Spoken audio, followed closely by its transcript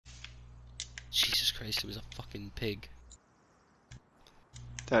Christ, it was a fucking pig.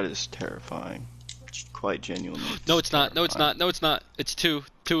 That is terrifying. Quite genuinely. No, it's not. Terrifying. No, it's not. No, it's not. It's two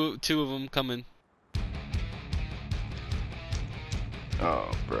of them coming.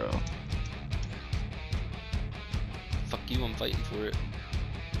 Oh, bro. Fuck you, I'm fighting for it.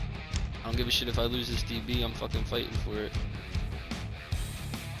 I don't give a shit if I lose this DB, I'm fucking fighting for it.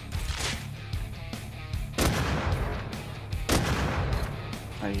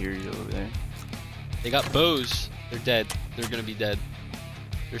 I hear you over there. They got bows. They're dead. They're gonna be dead.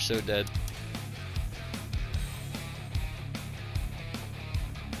 They're so dead.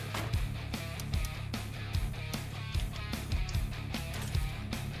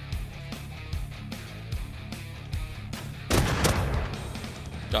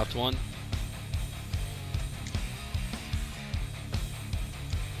 Dropped one.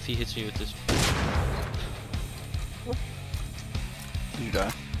 If he hits me with this. Did you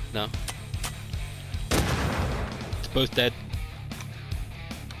die? No. It's both dead.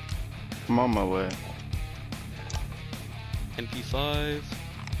 I'm on my way. MP5.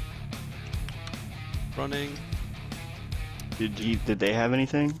 Running. Did they have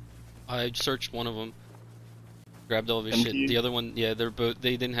anything? I searched one of them. Grabbed all of his shit. MP? The other one, yeah,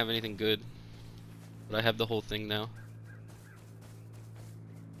 they didn't have anything good. But I have the whole thing now.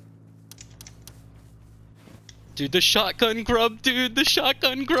 Dude, the shotgun grub, dude, the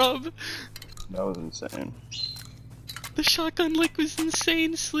shotgun grub. That was insane. The shotgun lick was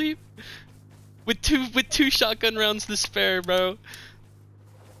insane, Sleep. With two shotgun rounds to spare, bro.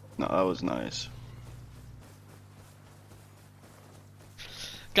 No, that was nice.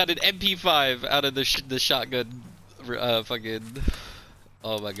 Got an MP5 out of the shotgun. Fucking.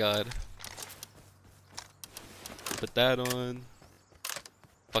 Oh my god. Put that on.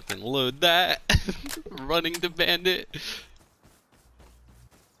 Fucking load that. Running to bandit.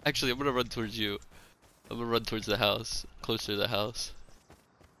 Actually, I'm gonna run towards you. I'm gonna run towards the house. Closer to the house.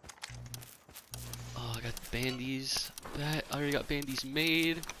 Oh, I got bandies. I already got bandies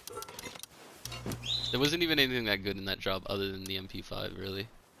made. There wasn't even anything that good in that drop other than the MP5, really.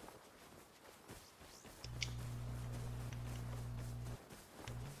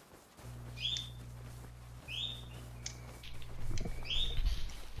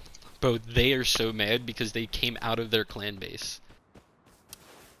 Bro, they are so mad because they came out of their clan base.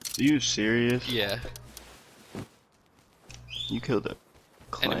 Are you serious? Yeah. You killed a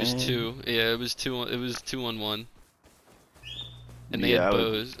clan? And it was two. Yeah, it was two on one. And they had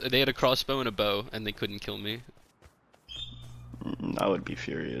bows. They had a crossbow and a bow, and they couldn't kill me. I would be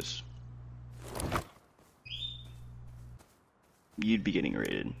furious. You'd be getting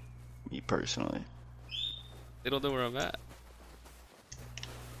raided. Me personally. They don't know where I'm at.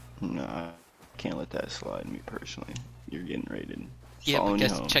 No, I can't let that slide. Me personally. You're getting raided. Yeah, but Following you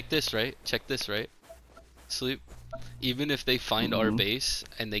guess, home. check this, right? Check this, right? Sleep. Even if they find our base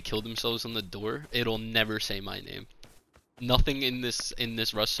and they kill themselves on the door, it'll never say my name. Nothing in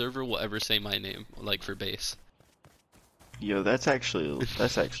this Rust server will ever say my name, like for base. Yo, that's actually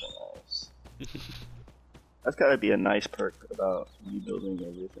nice. That's gotta be a nice perk about rebuilding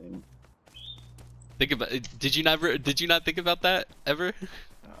everything. Think about it. Did you not think about that ever?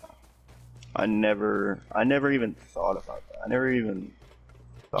 I never even thought about that. I never even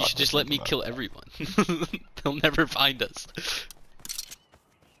thought You should just let me kill everyone. They'll never find us.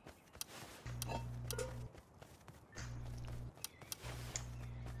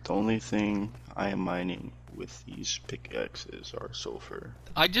 The only thing I am mining with these pickaxes are sulfur.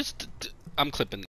 I'm clipping